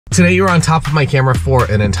Today you're on top of my camera for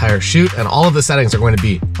an entire shoot, and all of the settings are going to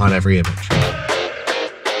be on every image.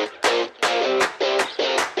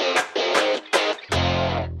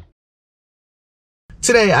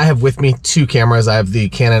 Today I have with me two cameras. I have the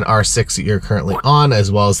Canon R6 that you're currently on,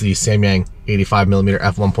 as well as the Samyang 85mm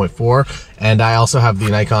f1.4, and I also have the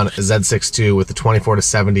Nikon Z6 II with the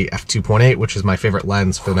 24-70 f2.8, which is my favorite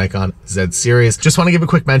lens for the Nikon Z series. Just want to give a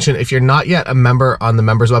quick mention, if you're not yet a member on the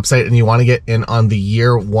members website and you want to get in on the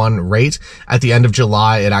year one rate, at the end of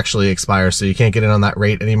July it actually expires, so you can't get in on that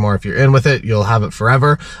rate anymore. If you're in with it, you'll have it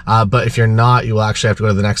forever, but if you're not, you will actually have to go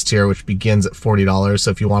to the next tier, which begins at $40. So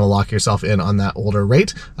if you want to lock yourself in on that older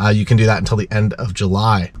rate, you can do that until the end of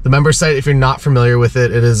July. The member site, if you're not familiar with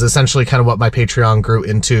it, it is essentially kind of what my Patreon grew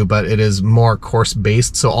into, but it is more course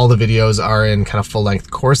based. So all the videos are in kind of full length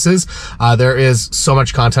courses. There is so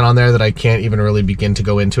much content on there that I can't even really begin to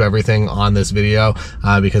go into everything on this video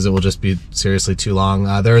because it will just be seriously too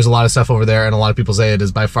long. There is a lot of stuff over there, and a lot of people say it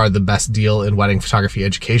is by far the best deal in wedding photography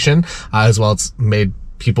education. As well, it's made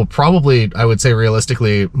people probably, I would say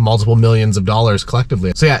realistically, multiple millions of dollars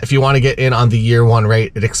collectively. So yeah, if you want to get in on the year one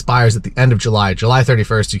rate, it expires at the end of July. July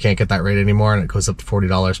 31st, you can't get that rate anymore, and it goes up to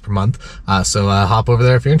 $40 per month. So hop over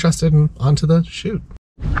there if you're interested, and onto the shoot.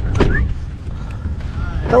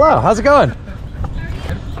 Hello, how's it going?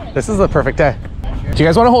 This is the perfect day. Do you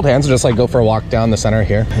guys want to hold hands and just like go for a walk down the center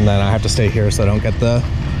here? And then I have to stay here so I don't get the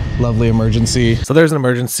lovely emergency. So there's an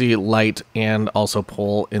emergency light and also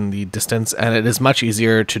pole in the distance, and it is much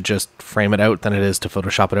easier to just frame it out than it is to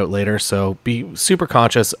Photoshop it out later. So be super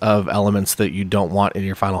conscious of elements that you don't want in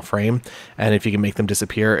your final frame, and if you can make them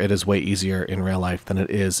disappear, it is way easier in real life than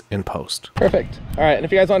it is in post. Perfect. All right, and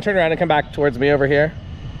if you guys want to turn around and come back towards me over here.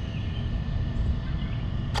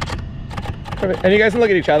 Perfect. And you guys can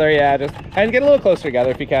look at each other, yeah, just and get a little closer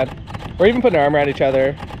together if you can, or even put an arm around each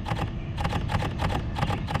other.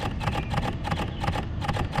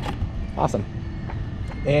 Awesome.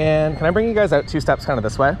 And can I bring you guys out 2 steps kind of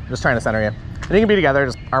this way? Just trying to center you. And you can be together,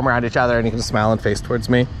 just arm around each other, and you can just smile and face towards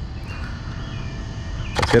me.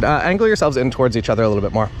 That's good. Angle yourselves in towards each other a little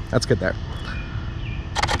bit more. That's good there.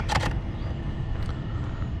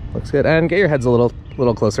 Looks good. And get your heads a little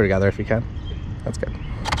closer together if you can. That's good.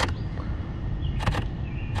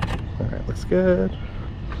 All right, looks good.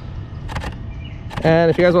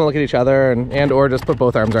 And if you guys want to look at each other and or just put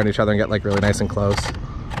both arms around each other and get like really nice and close.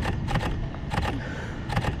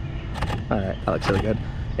 All right, that looks really good.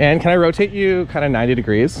 And can I rotate you kind of 90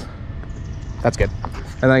 degrees? That's good.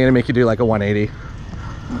 And then I'm gonna make you do like a 180.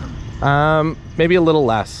 Maybe a little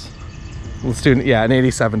less. Let's do, yeah, an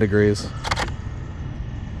 87 degrees.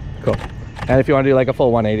 Cool. And if you wanna do like a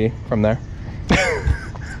full 180 from there.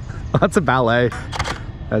 That's a ballet.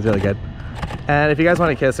 That's really good. And if you guys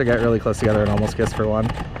wanna kiss or get really close together and almost kiss for one.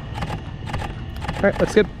 All right,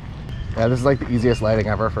 looks good. Yeah, this is like the easiest lighting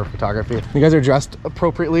ever for photography. You guys are dressed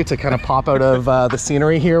appropriately to kind of pop out of the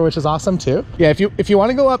scenery here, which is awesome too. Yeah, if you want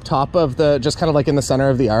to go up top of the, just kind of like in the center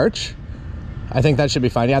of the arch, I think that should be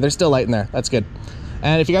fine. Yeah, there's still light in there. That's good.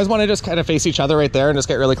 And if you guys want to just kind of face each other right there and just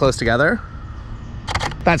get really close together,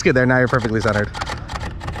 that's good there. Now you're perfectly centered.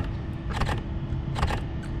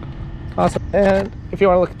 Awesome. And if you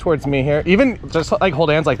want to look towards me here, even just like hold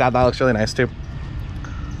hands like that, that looks really nice too.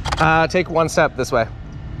 Take 1 step this way.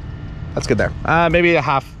 That's good there. Maybe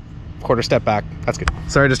a quarter step back. That's good.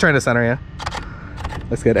 Sorry, just trying to center you.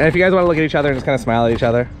 That's good. And if you guys want to look at each other and just kind of smile at each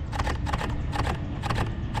other.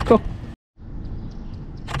 Cool.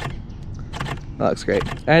 That looks great.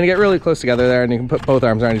 And you get really close together there, and you can put both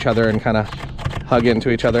arms around each other and kind of hug into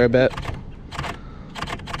each other a bit.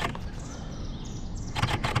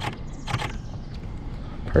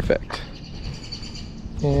 Perfect.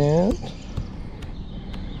 And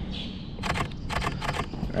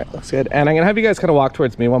all right, looks good. And I'm gonna have you guys kind of walk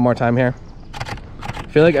towards me one more time here. I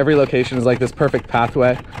feel like every location is like this perfect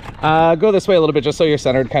pathway. Go this way a little bit just so you're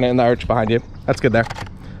centered kind of in the arch behind you. That's good there.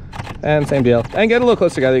 And same deal. And get a little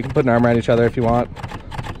close together. You can put an arm around each other if you want.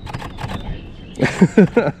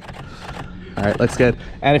 All right, looks good.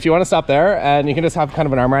 And if you want to stop there, and you can just have kind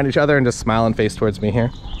of an arm around each other and just smile and face towards me here.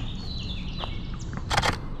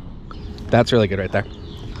 That's really good right there.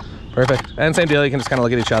 Perfect. And same deal, you can just kind of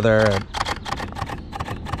look at each other. And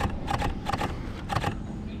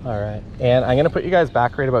all right, and I'm gonna put you guys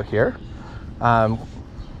back right about here.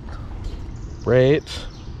 Right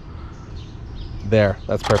there,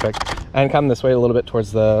 that's perfect. And come this way a little bit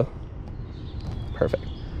towards the, perfect.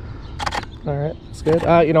 All right, that's good.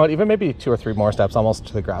 You know what, even maybe 2 or 3 more steps almost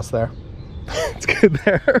to the grass there. It's good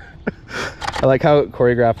there. I like how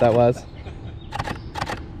choreographed that was.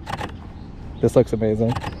 This looks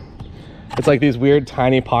amazing. It's like these weird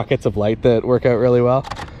tiny pockets of light that work out really well.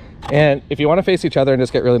 And if you want to face each other and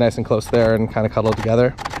just get really nice and close there and kind of cuddle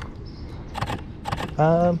together.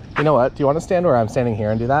 You know what? Do you want to stand where I'm standing here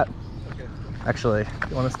and do that? Okay. Actually,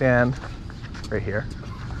 you want to stand right here?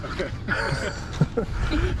 Okay.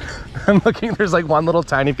 I'm looking, there's like one little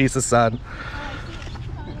tiny piece of sun.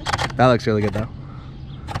 That looks really good though.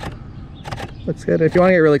 Looks good. If you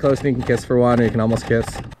want to get really close, you can kiss for one, or you can almost kiss.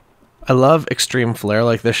 I love extreme flare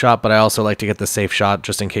like this shot, but I also like to get the safe shot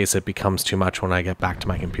just in case it becomes too much when I get back to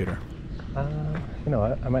my computer. You know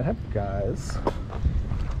what? I might have you guys.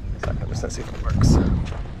 I'm just gonna see if it works.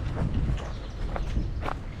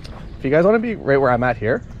 If you guys want to be right where I'm at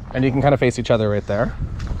here, and you can kind of face each other right there.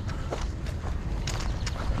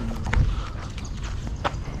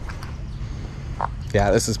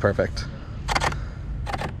 Yeah, this is perfect.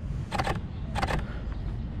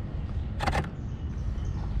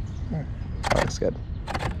 That looks good.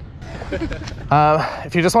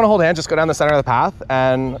 If you just want to hold hands, just go down the center of the path,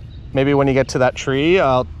 and maybe when you get to that tree,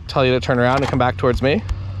 I'll tell you to turn around and come back towards me.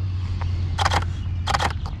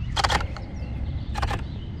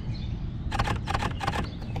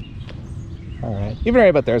 All right, even right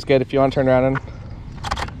about there is good. If you want to turn around and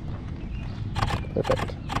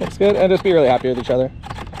perfect. Looks good, and just be really happy with each other.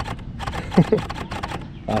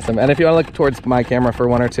 Awesome. And if you want to look towards my camera for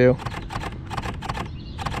one or two.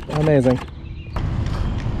 Amazing.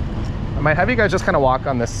 I might have you guys just kind of walk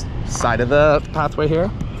on this side of the pathway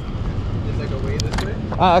here. Is like a way this way?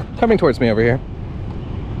 Coming towards me over here.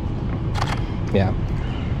 Yeah.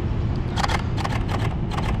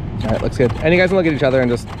 All right, looks good. And you guys can look at each other and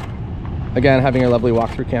just, again, having your lovely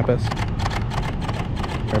walk through campus.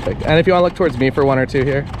 Perfect. And if you want to look towards me for one or two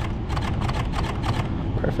here.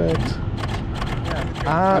 Perfect.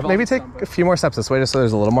 Yeah, maybe take a few more steps this way just so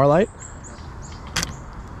there's a little more light.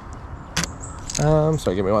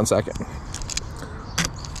 Sorry, give me 1 second.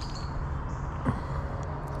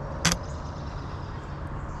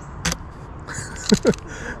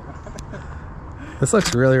 This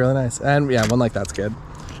looks really, really nice. And yeah, one like that's good.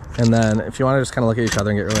 And then if you want to just kind of look at each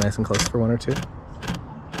other and get really nice and close for one or two.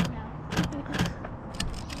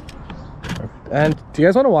 And do you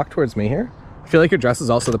guys want to walk towards me here? I feel like your dress is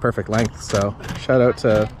also the perfect length, so shout out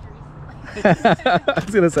to... I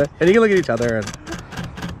was gonna say. And you can look at each other and...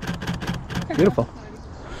 Beautiful.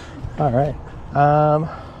 All right.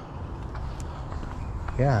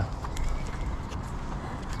 Yeah.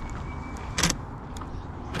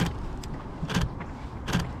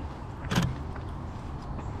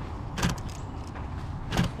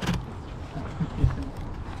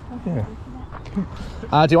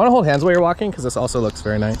 Yeah. Do you want to hold hands while you're walking? Because this also looks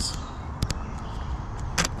very nice.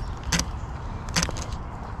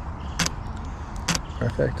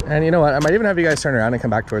 Perfect. And you know what? I might even have you guys turn around and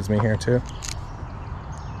come back towards me here too.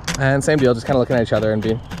 And same deal, just kind of looking at each other and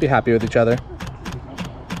be happy with each other.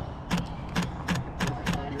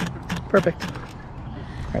 Perfect. All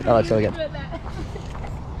right, that looks really good.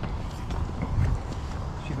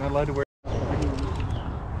 She's not allowed to wear.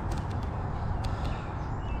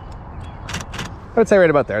 I would say right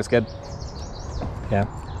about there is good. Yeah.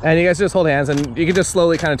 And you guys just hold hands and you can just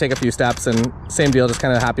slowly kind of take a few steps and same deal, just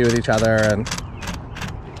kind of happy with each other. And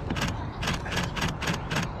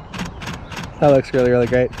that looks really, really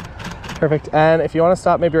great. Perfect. And if you want to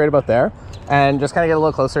stop maybe right about there and just kind of get a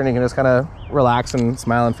little closer and you can just kind of relax and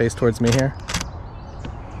smile and face towards me here.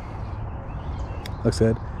 Looks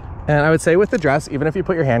good. And I would say with the dress, even if you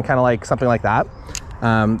put your hand kind of like something like that,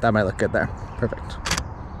 that might look good there. Perfect.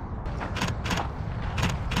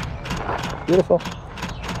 Beautiful.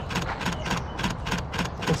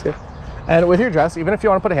 Looks good. And with your dress, even if you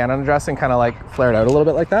want to put a hand on the dress and kind of like flare it out a little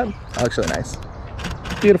bit like that, that looks really nice.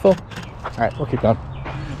 Beautiful. All right, we'll keep going.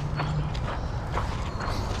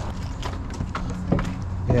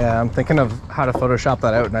 Yeah, I'm thinking of how to Photoshop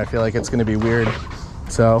that out and I feel like it's going to be weird.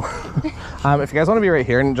 So if you guys want to be right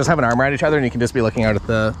here and just have an arm around each other and you can just be looking out at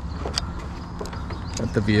the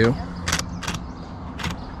view.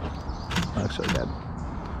 That looks really good.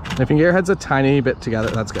 And if you can get your heads a tiny bit together,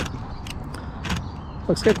 that's good.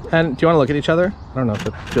 Looks good. And do you want to look at each other? I don't know if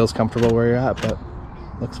it feels comfortable where you're at, but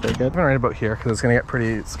looks very good. I'm right about here because it's going to get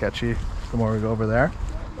pretty sketchy the more we go over there.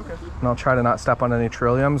 Okay. And I'll try to not step on any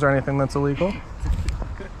trilliums or anything that's illegal.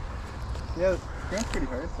 Yeah, it's pretty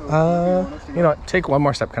hard. So you know what? Take one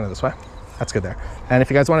more step kind of this way. That's good there. And if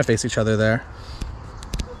you guys want to face each other there.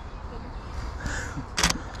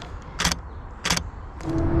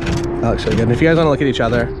 That looks really good. And if you guys want to look at each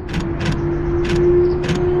other.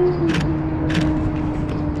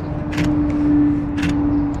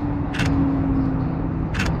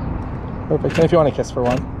 Perfect. And if you want to kiss for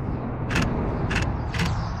one.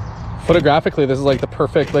 Photographically, this is like the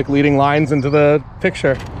perfect like leading lines into the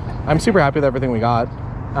picture. I'm super happy with everything we got.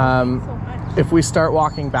 If we start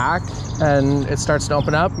walking back and it starts to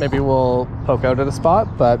open up, maybe we'll poke out at a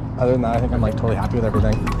spot. But other than that, I think I'm like totally happy with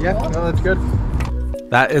everything. Yeah, no, that's good.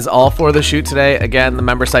 That is all for the shoot today. Again, the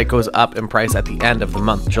member site goes up in price at the end of the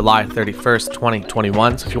month, July 31st,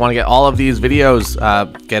 2021. So if you want to get all of these videos,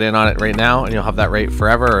 get in on it right now and you'll have that rate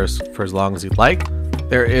forever or for as long as you'd like.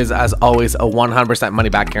 There is, as always, a 100% money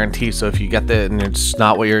back guarantee. So if you get it and it's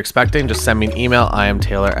not what you're expecting, just send me an email. I am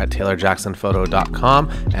Taylor at taylorjacksonphoto.com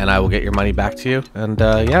and I will get your money back to you. And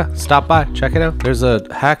yeah, stop by, check it out. There's a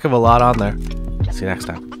heck of a lot on there. See you next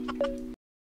time.